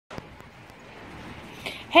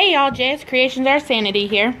Hey y'all, JS Creations, our Sanity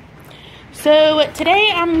here. So today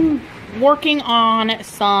I'm working on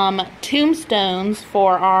some tombstones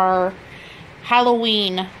for our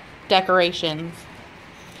Halloween decorations.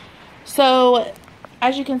 So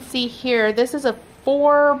as you can see here, this is a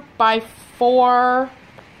 4x4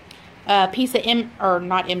 piece of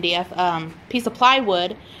piece of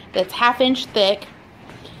plywood that's 1/2 inch thick,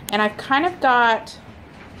 and I've kind of got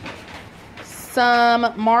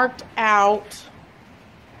some marked out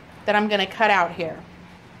that I'm going to cut out here.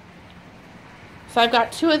 So I've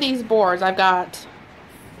got 2 of these boards. I've got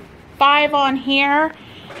 5 on here,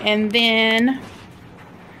 and then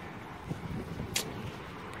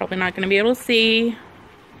probably not going to be able to see.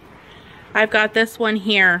 I've got this one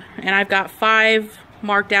here, and I've got 5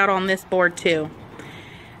 marked out on this board too.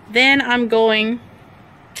 Then I'm going,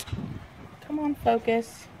 come on,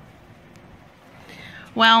 focus.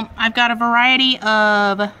 Well, I've got a variety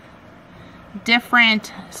of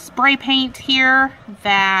different spray paint here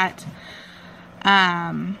that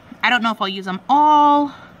I don't know if I'll use them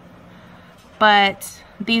all, but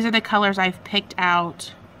these are the colors I've picked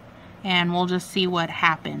out, and we'll just see what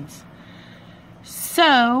happens.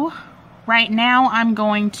 So right now I'm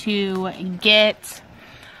going to get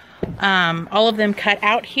all of them cut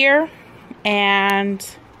out here, and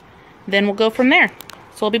then we'll go from there.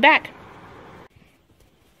 So we'll be back.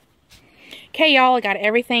 Okay, y'all, I got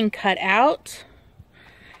everything cut out.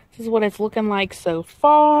 This is what it's looking like so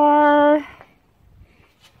far.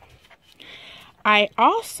 I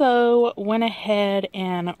also went ahead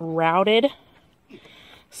and routed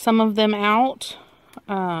some of them out.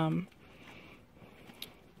 I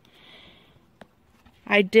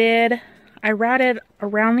routed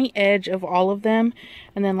around the edge of all of them,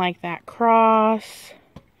 and then like that cross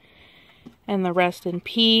and the rest in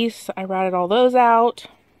peace. I routed all those out.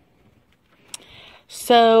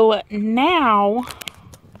 So now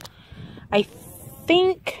I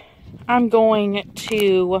think I'm going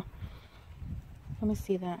to, let me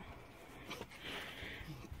see that.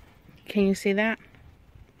 Can you see that?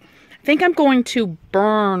 I think I'm going to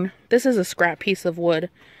burn, this is a scrap piece of wood.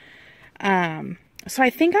 So I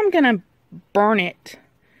think I'm going to burn it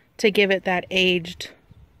to give it that aged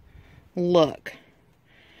look.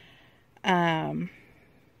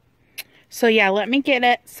 So yeah, let me get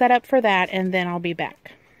it set up for that, and then I'll be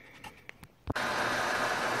back.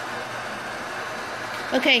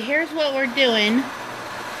 Okay, here's what we're doing.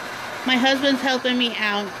 My husband's helping me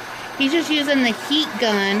out. He's just using the heat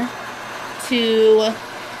gun to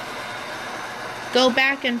go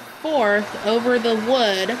back and forth over the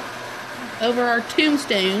wood, over our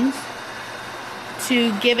tombstones,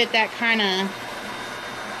 to give it that kind of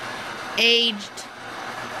aged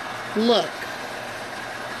look.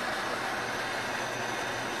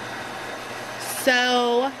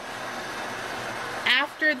 So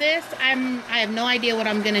after this, I have no idea what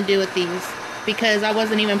I'm gonna do with these, because I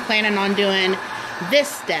wasn't even planning on doing this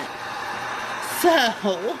step. So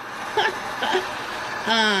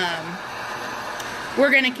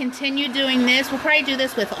we're gonna continue doing this. We'll probably do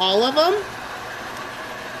this with all of them,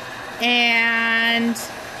 and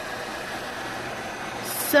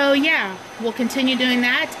so yeah, we'll continue doing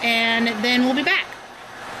that, and then we'll be back.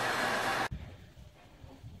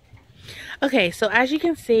 Okay, so as you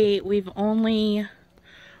can see, we've only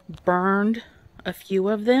burned a few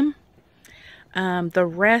of them. The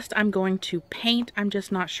rest I'm going to paint. I'm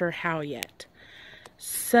just not sure how yet.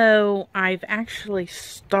 So I've actually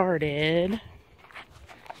started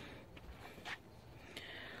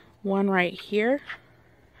one right here.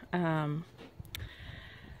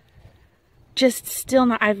 Just still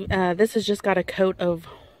not, this has just got a coat of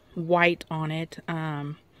white on it.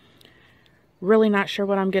 Really not sure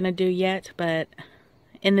what I'm going to do yet, but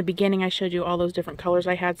in the beginning I showed you all those different colors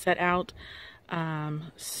I had set out.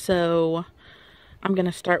 So I'm going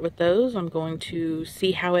to start with those. I'm going to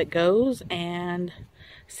see how it goes and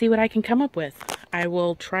see what I can come up with. I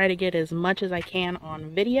will try to get as much as I can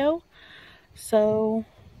on video. So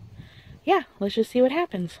yeah, let's just see what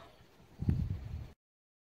happens.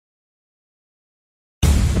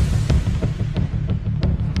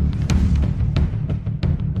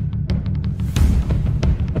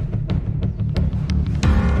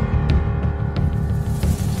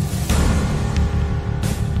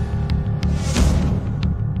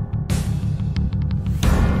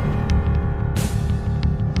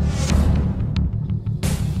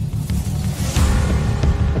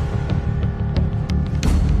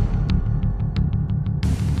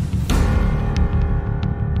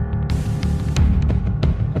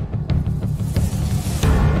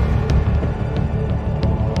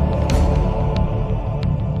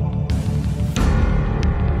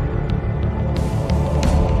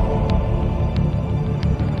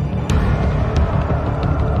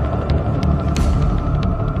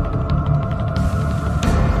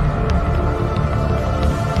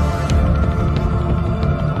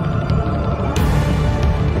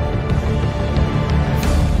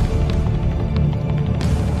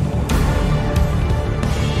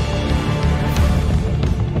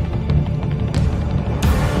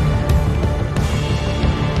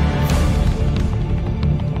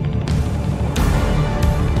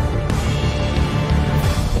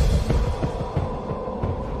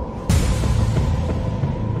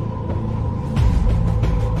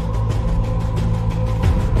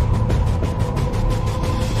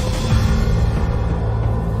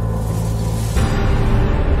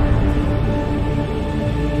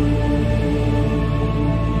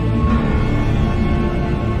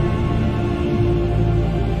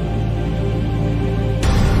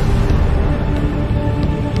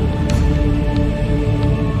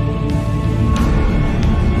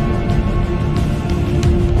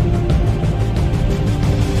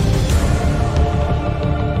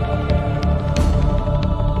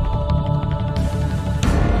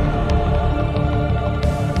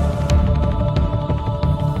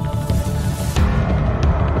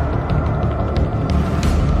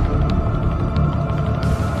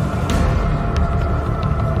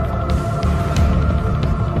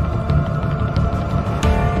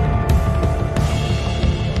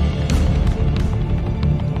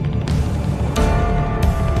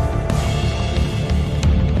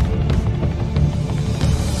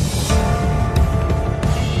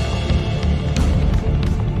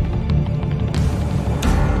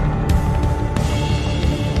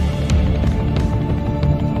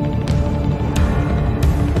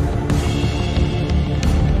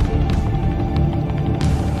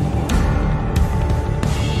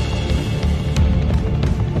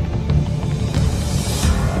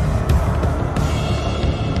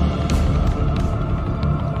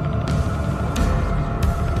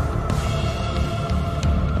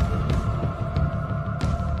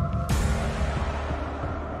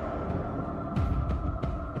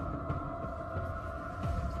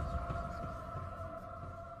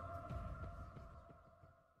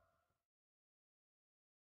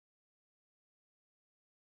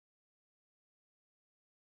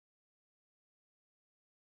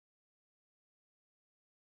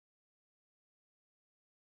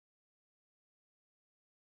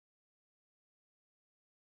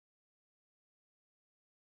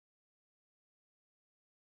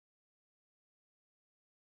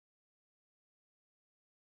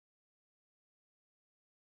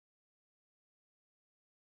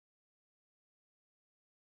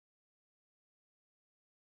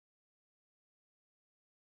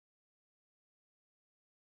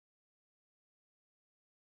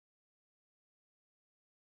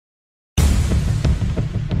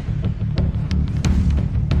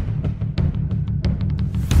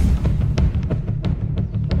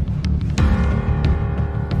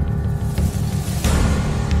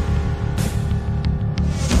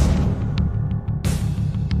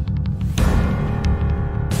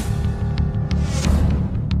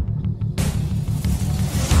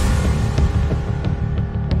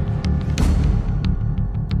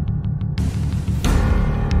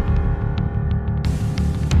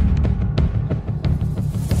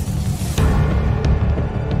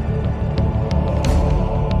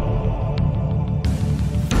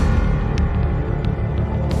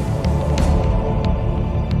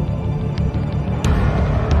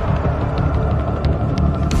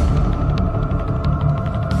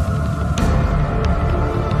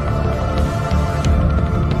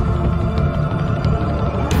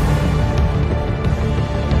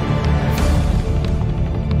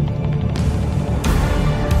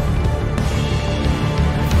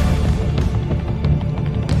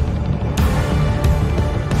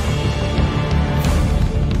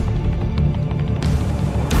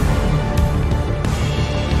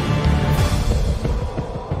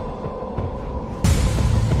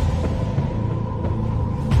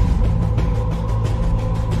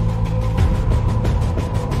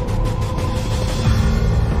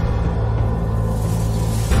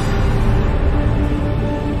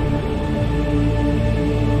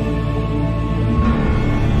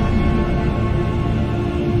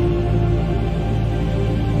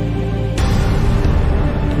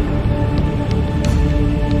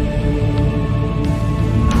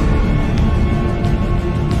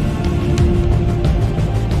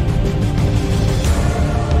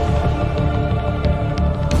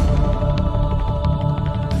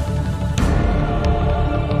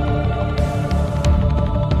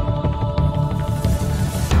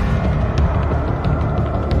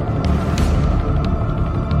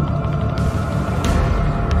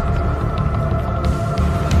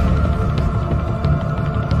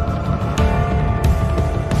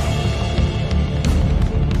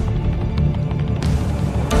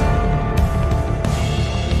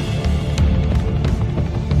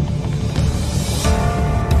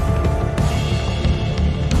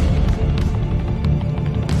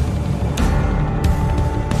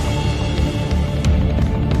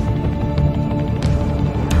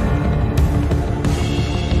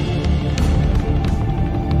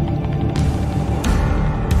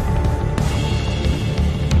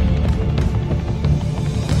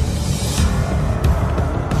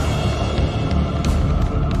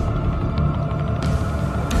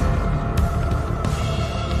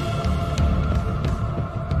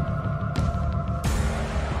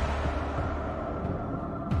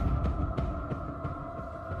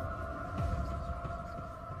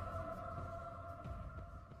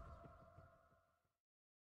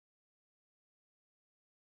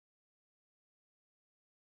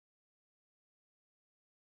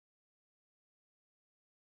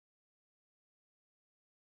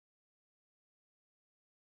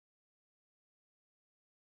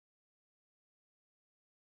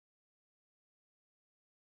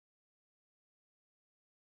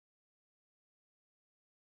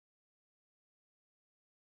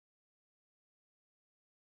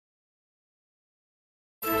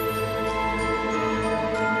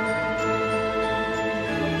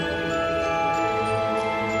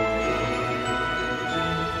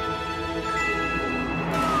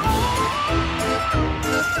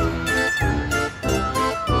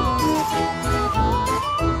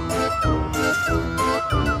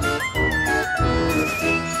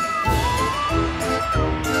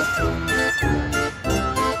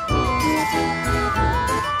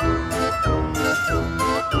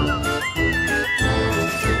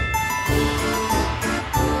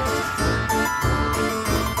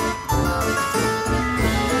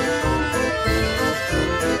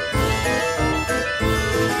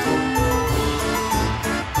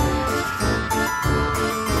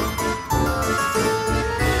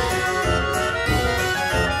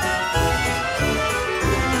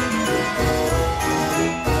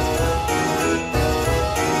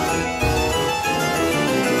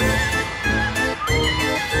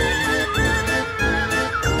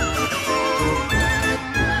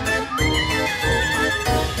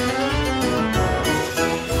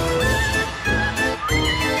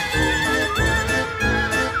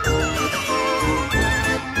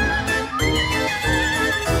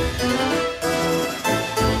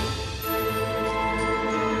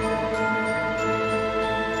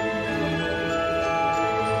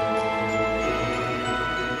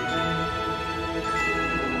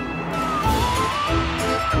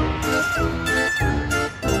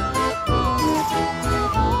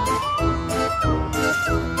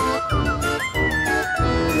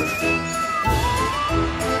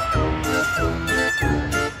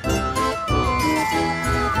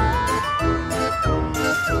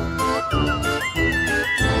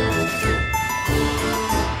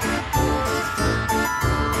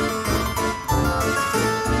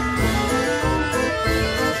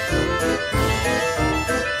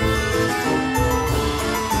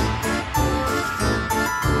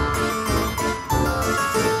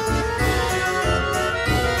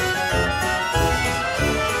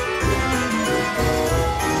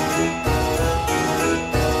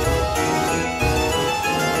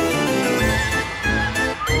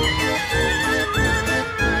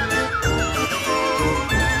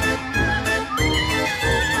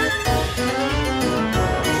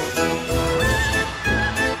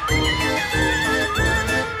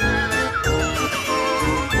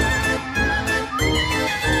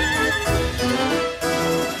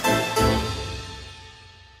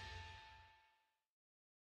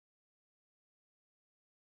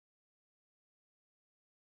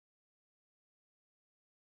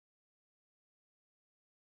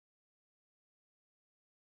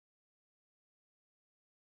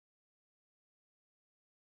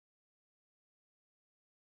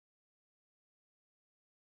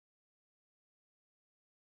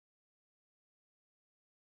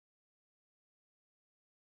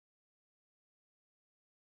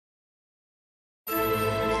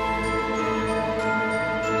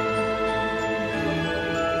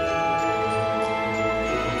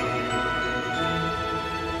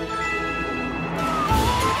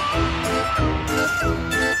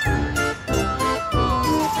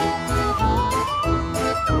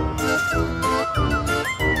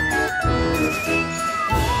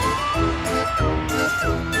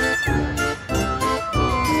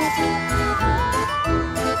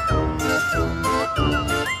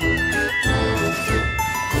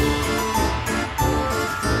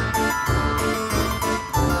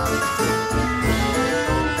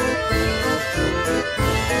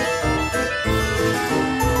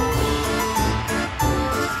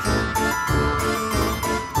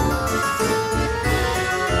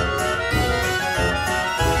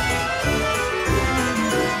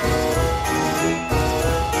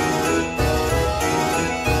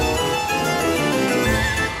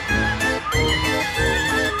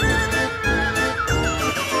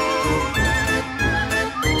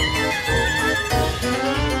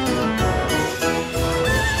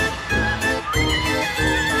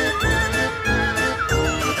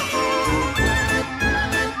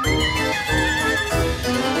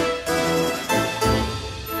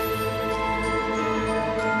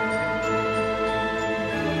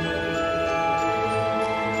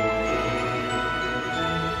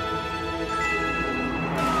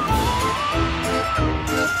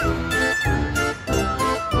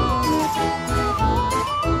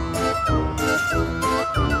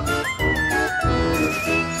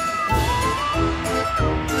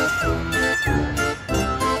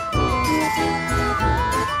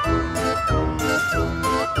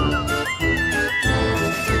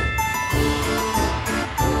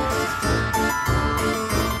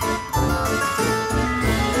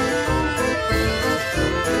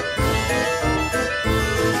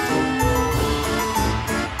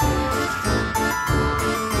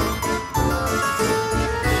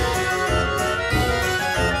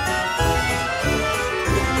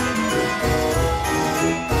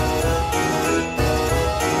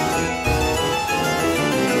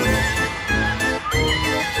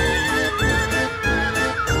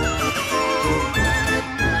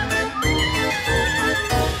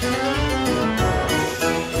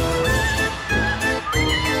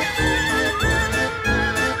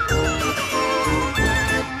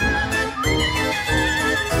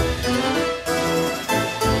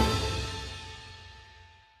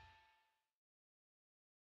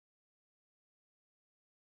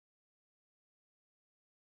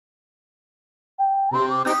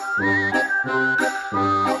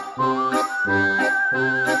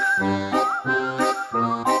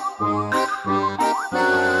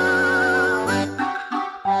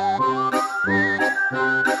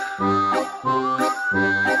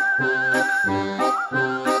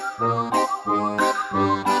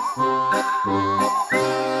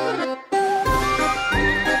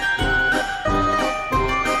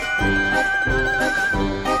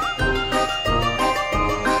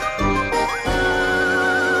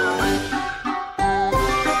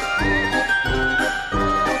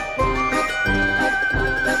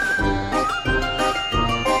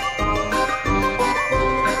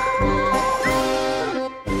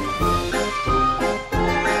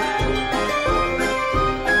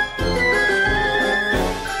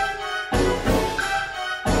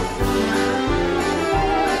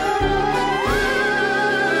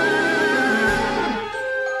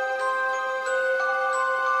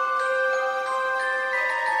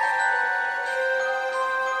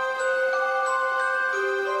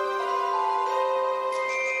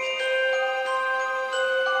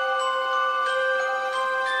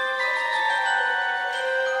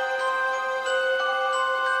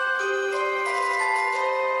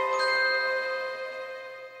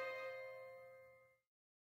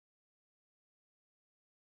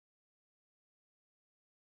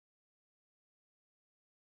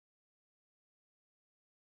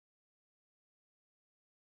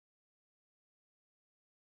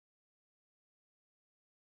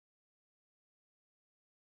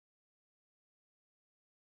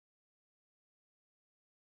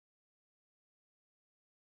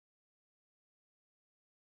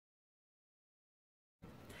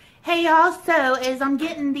 Hey y'all, so as I'm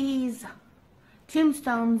getting these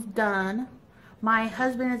tombstones done, my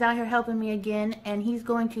husband is out here helping me again, and he's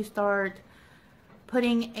going to start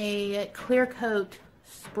putting a clear coat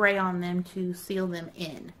spray on them to seal them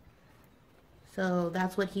in. So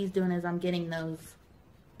that's what he's doing as I'm getting those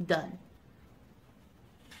done.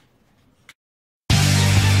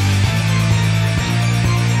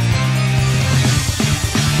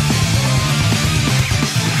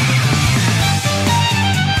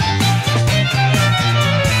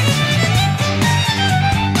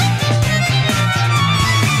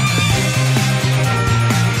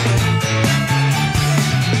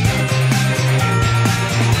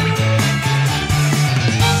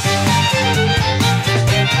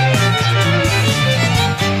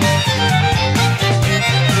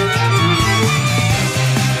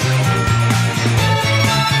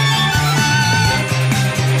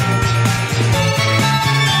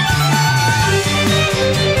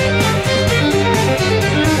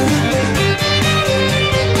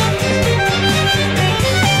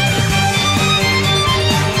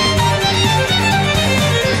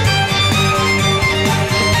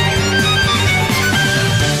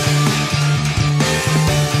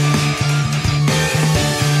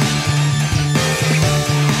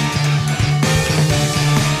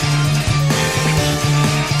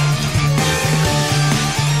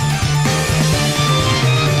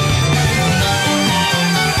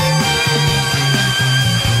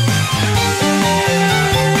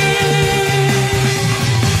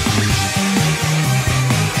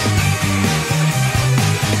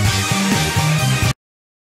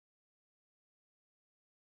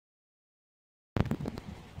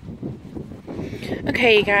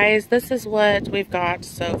 Okay, you guys, this is what we've got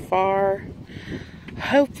so far.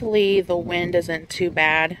 Hopefully the wind isn't too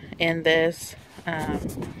bad in this.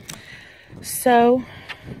 So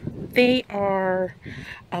they are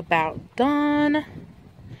about done.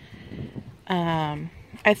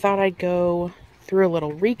 I thought I'd go through a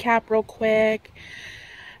little recap real quick.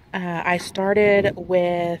 I started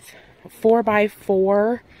with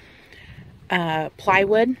 4x4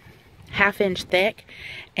 plywood, 1/2 inch thick,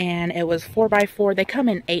 and it was 4x4. They come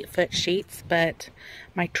in 8-foot sheets, but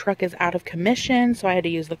my truck is out of commission, so I had to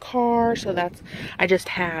use the car. So I just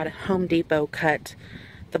had Home Depot cut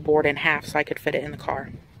the board in half so I could fit it in the car.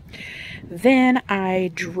 Then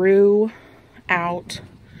I drew out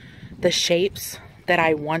the shapes that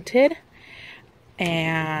I wanted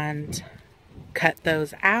and cut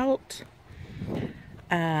those out.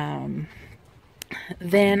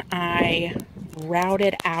 Then I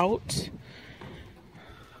routed out,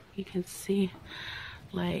 you can see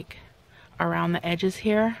like around the edges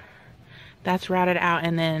here, that's routed out,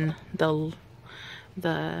 and then the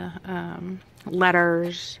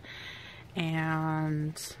letters,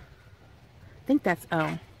 and I think that's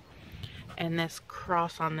O, and this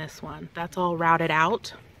cross on this one, that's all routed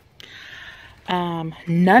out.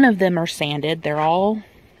 None of them are sanded, they're all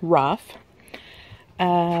rough.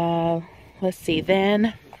 Let's see,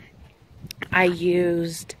 then I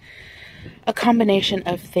used a combination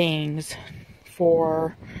of things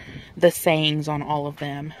for the sayings on all of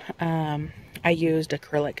them. I used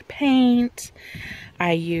acrylic paint.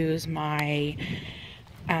 I used my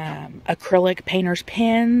acrylic painter's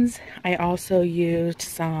pens. I also used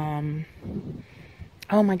some,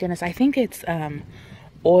 oh my goodness, I think it's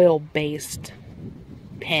oil-based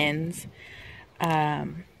pens,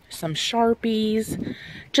 some Sharpies,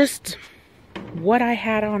 just what I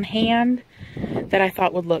had on hand that I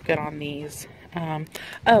thought would look good on these.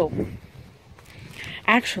 Oh,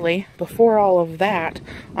 actually, before all of that,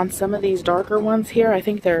 on some of these darker ones here, I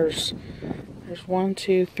think there's 1,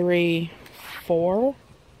 2, 3, 4,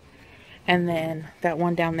 and then that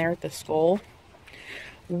one down there at the skull.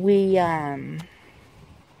 We,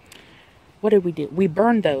 what did we do? We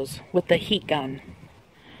burned those with the heat gun.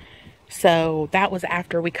 So that was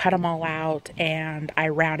after we cut them all out and I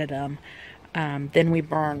routed them. Then we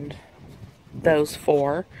burned those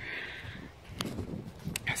 4.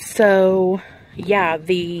 So yeah,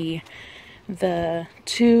 the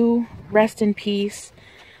 2 rest in peace.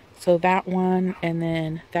 So that one and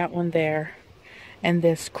then that one there. And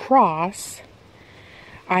this cross,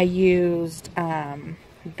 I used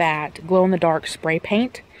that glow-in-the-dark spray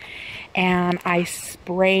paint. And I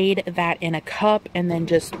sprayed that in a cup and then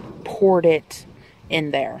just poured it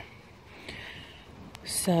in there.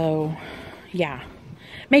 So, yeah.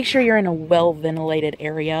 Make sure you're in a well-ventilated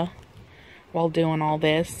area while doing all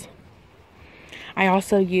this. I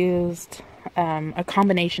also used a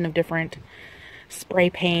combination of different spray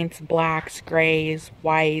paints, blacks, grays,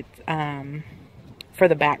 whites, for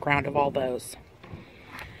the background of all those.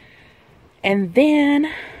 And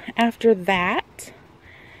then, after that,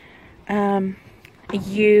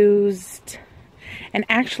 used, and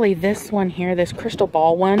actually this one here, this crystal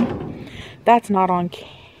ball one, that's not on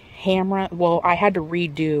camera. Well, I had to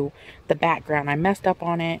redo the background. I messed up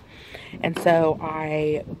on it, and so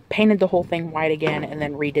I painted the whole thing white again and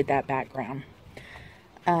then redid that background.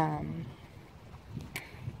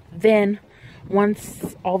 Then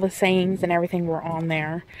once all the sayings and everything were on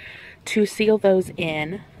there, to seal those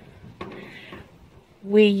in,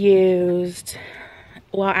 we used,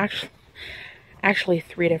 well, actually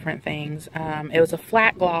 3 different things. It was a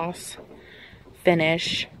flat gloss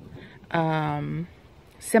finish,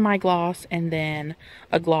 semi-gloss, and then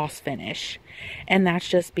a gloss finish. And that's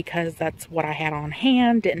just because that's what I had on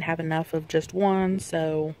hand. Didn't have enough of just one,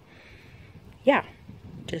 so yeah,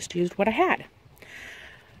 just used what I had.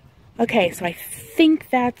 Okay, so I think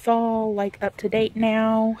that's all like up to date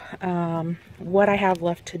now. What I have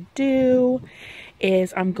left to do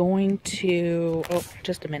is I'm going to, oh,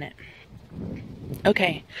 just a minute.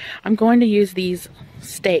 Okay, I'm going to use these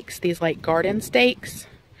stakes, these like garden stakes,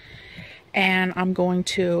 and I'm going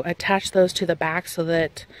to attach those to the back so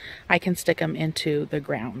that I can stick them into the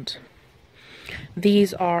ground.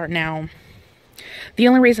 These are now, the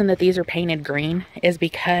only reason that these are painted green is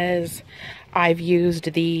because I've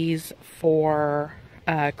used these for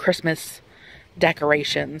Christmas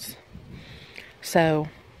decorations. So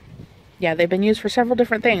yeah, they've been used for several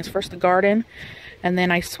different things. First the garden, and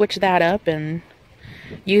then I switched that up and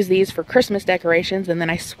used these for Christmas decorations, and then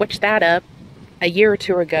I switched that up a year or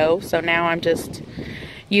 2 ago. So now I'm just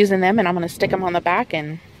using them, and I'm going to stick them on the back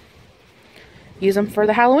and use them for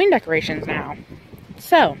the Halloween decorations now.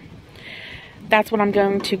 So that's what I'm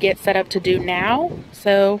going to get set up to do now.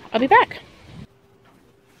 So I'll be back.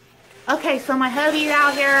 Okay, so my hubby's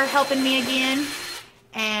out here helping me again,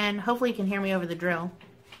 and hopefully you can hear me over the drill.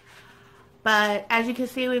 But as you can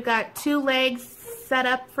see, we've got 2 legs set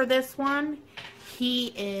up for this one.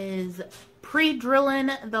 He is pre-drilling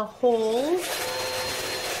the holes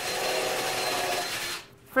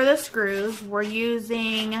for the screws. We're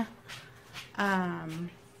using,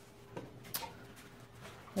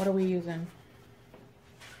 what are we using?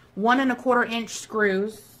 1 1/4 inch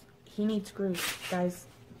screws. He needs screws, guys.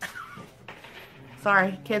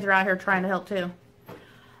 Sorry, kids are out here trying to help too.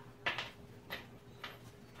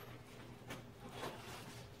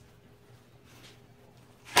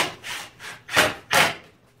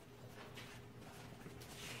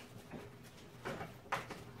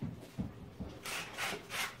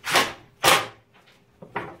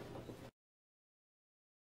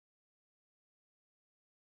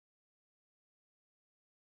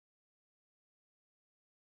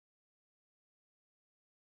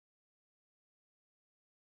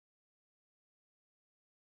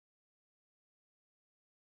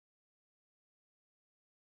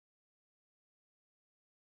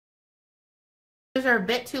 These are a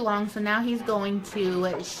bit too long, so now he's going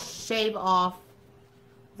to shave off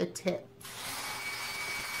the tip.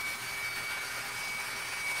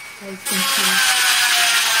 As you can see.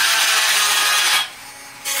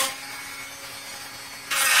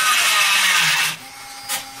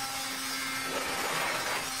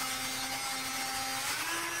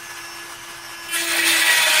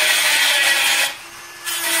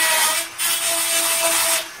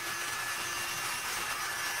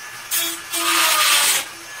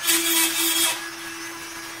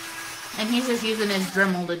 And he's just using his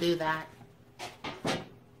Dremel to do that.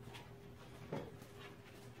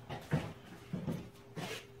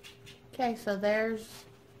 Okay, so there's,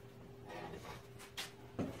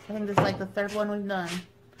 I think this is like the third one we've done.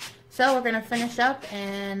 So we're going to finish up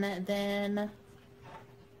and then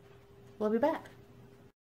we'll be back.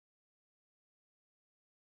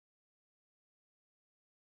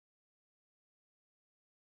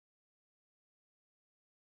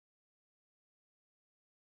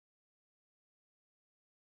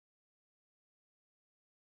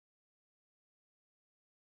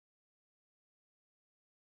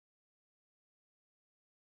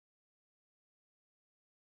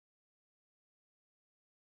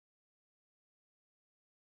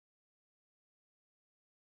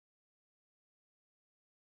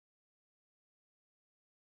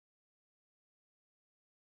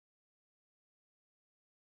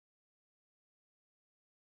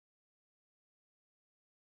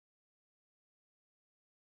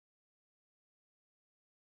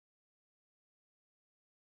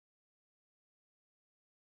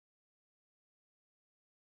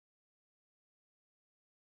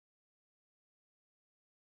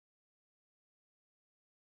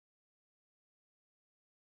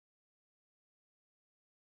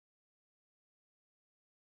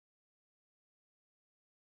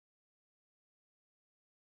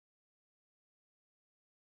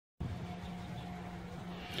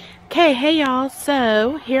 Okay, hey y'all,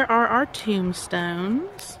 so here are our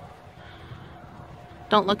tombstones.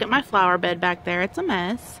 Don't look at my flower bed back there, it's a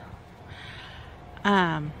mess.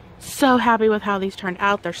 So happy with how these turned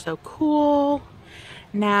out, they're so cool.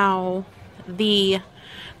 Now, the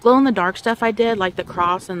glow-in-the-dark stuff I did, like the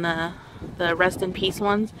cross and the rest in peace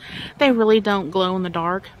ones, they really don't glow in the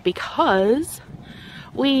dark because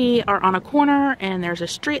we are on a corner and there's a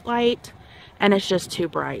street light and it's just too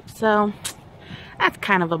bright. So that's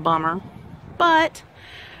kind of a bummer, but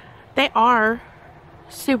they are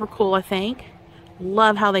super cool, I think.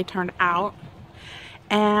 Love how they turned out.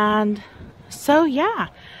 And so yeah,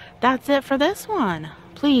 that's it for this one.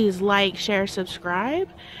 Please like, share, subscribe,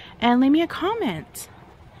 and leave me a comment.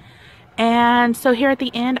 And so here at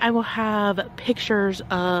the end, I will have pictures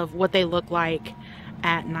of what they look like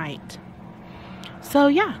at night. So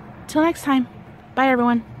yeah, till next time. Bye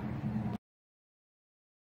everyone.